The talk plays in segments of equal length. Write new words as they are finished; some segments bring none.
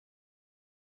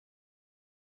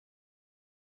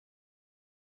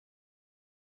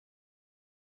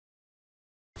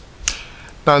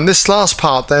Now in this last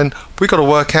part then, we've got to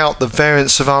work out the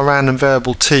variance of our random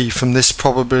variable t from this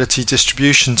probability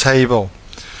distribution table.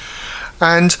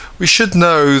 And we should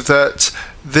know that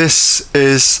this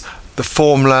is the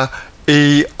formula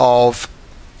e of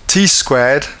t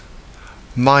squared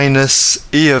minus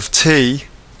e of t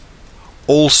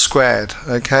all squared,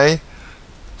 okay?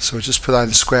 So we'll just put that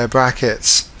in square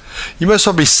brackets. You most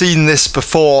probably seen this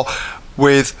before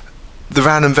with the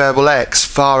random variable x,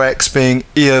 var x being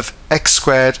e of x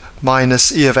squared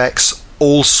minus e of x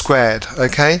all squared,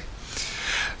 okay?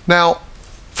 Now,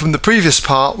 from the previous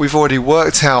part, we've already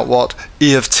worked out what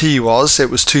e of t was. It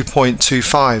was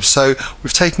 2.25. So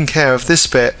we've taken care of this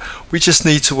bit. We just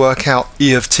need to work out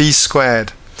e of t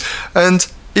squared. And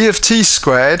e of t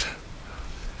squared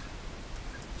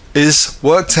is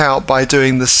worked out by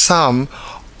doing the sum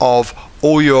of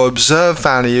all your observed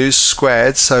values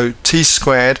squared, so t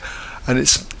squared, and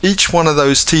it's each one of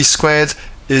those t squared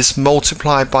is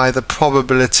multiplied by the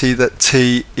probability that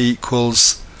t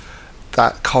equals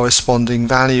that corresponding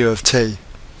value of t.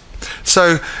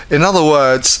 So in other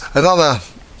words, another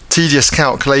tedious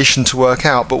calculation to work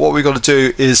out, but what we've got to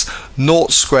do is 0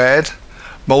 squared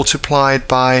multiplied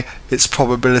by its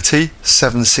probability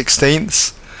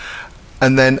 7/16,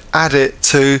 and then add it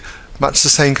to much the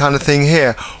same kind of thing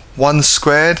here, 1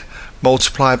 squared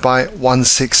multiplied by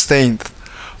 1/16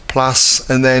 plus,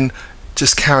 and then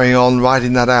just carrying on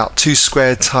writing that out, 2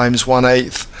 squared times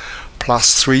 1/8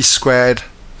 plus 3 squared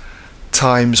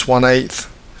times 1/8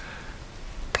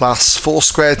 plus 4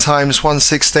 squared times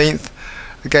 1/16.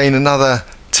 Again, another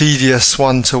tedious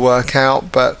one to work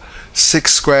out, but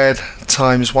 6 squared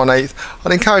times 1/8.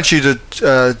 I'd encourage you to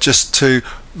just to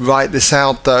write this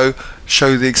out though,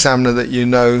 show the examiner that you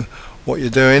know what you're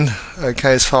doing,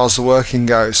 okay, as far as the working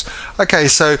goes. Okay,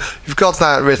 so you've got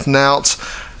that written out.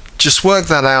 Just work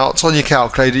that out on your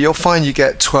calculator. You'll find you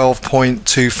get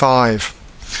 12.25.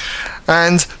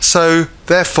 And so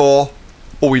therefore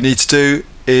all we need to do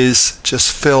is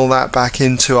just fill that back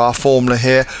into our formula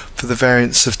here for the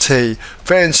variance of t.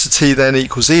 Variance of t then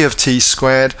equals e of t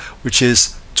squared, which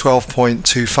is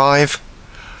 12.25,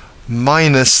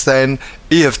 minus then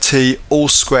e of t all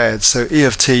squared. So e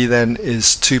of t then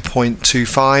is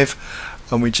 2.25,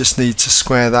 and we just need to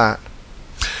square that.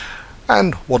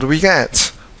 And what do we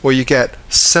get? Well, you get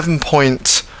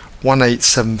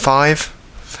 7.1875,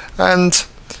 and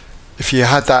if you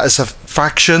had that as a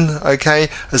fraction, okay,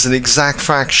 as an exact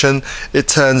fraction, it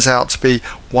turns out to be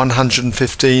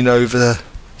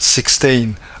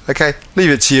 115/16. Okay,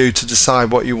 leave it to you to decide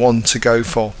what you want to go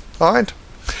for. Alright?